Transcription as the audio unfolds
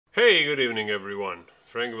Hey, good evening everyone.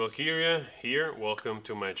 Frank Valkyria here. Welcome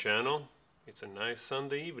to my channel. It's a nice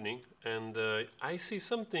Sunday evening and I see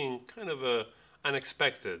something kind of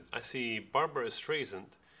unexpected. I see Barbra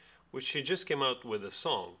Streisand, which she just came out with a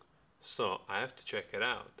song. So I have to check it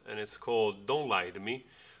out and it's called Don't Lie to Me.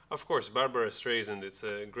 Of course, Barbra Streisand, it's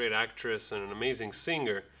a great actress and an amazing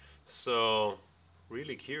singer. So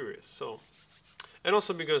really curious. And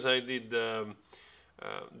also because I did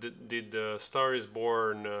the Star Is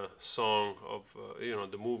Born song of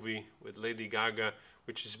the movie with Lady Gaga,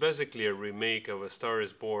 which is basically a remake of A Star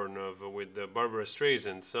Is Born with Barbra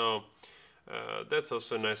Streisand. So that's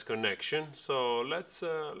also a nice connection. So let's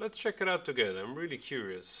check it out together. I'm really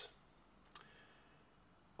curious.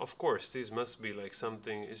 Of course, this must be like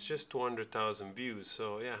something. It's just 200,000 views.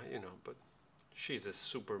 So yeah, but she's a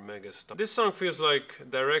super mega star. This song feels like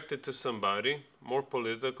directed to somebody, more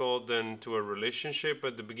political than to a relationship.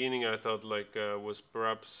 At the beginning I thought like was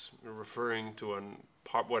perhaps referring to an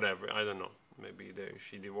part, whatever, I don't know. Maybe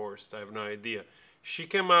she divorced, I have no idea. She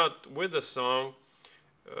came out with a song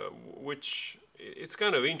which it's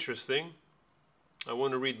kind of interesting. I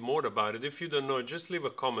want to read more about it. If you don't know, just leave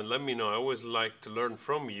a comment, let me know. I always like to learn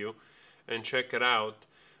from you and check it out.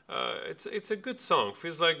 It's a good song.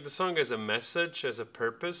 Feels like the song has a message, has a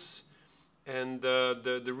purpose, and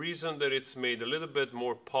the reason that it's made a little bit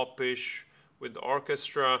more popish with the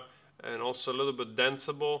orchestra and also a little bit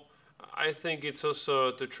danceable, I think it's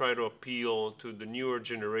also to try to appeal to the newer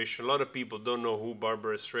generation. A lot of people don't know who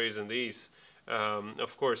Barbra Streisand is.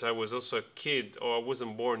 Of course, I was also a kid, or I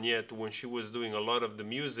wasn't born yet when she was doing a lot of the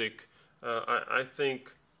music. I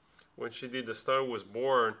think when she did The Star Was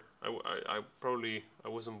Born, I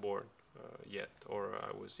wasn't born yet, or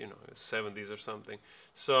I was, 70s or something.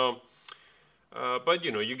 So, but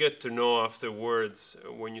you get to know afterwards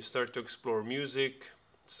when you start to explore music.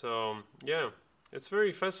 So yeah, it's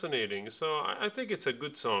very fascinating. So I think it's a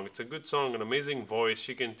good song. It's a good song, an amazing voice.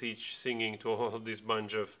 She can teach singing to all this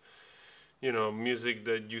bunch of music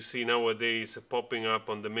that you see nowadays popping up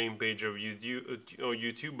on the main page of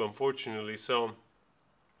YouTube, unfortunately. So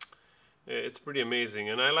it's pretty amazing,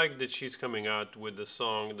 and I like that she's coming out with the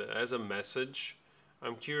song that has a message.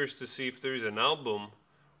 I'm curious to see if there is an album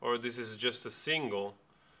or this is just a single.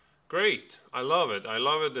 Great, I love it. I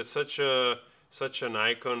love it. It's such an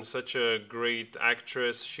icon, such a great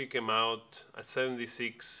actress. She came out at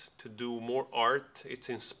 76 to do more art. It's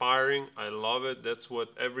inspiring. I love it. That's what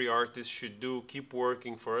every artist should do. Keep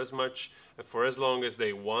working for as much and for as long as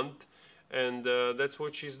they want. And that's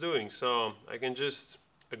what she's doing. So I can just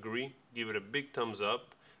agree, give it a big thumbs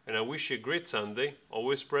up. And I wish you a great Sunday.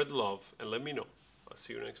 Always spread love and let me know. I'll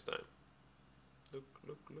see you next time. Look,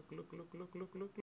 look, look, look, look, look, look, look.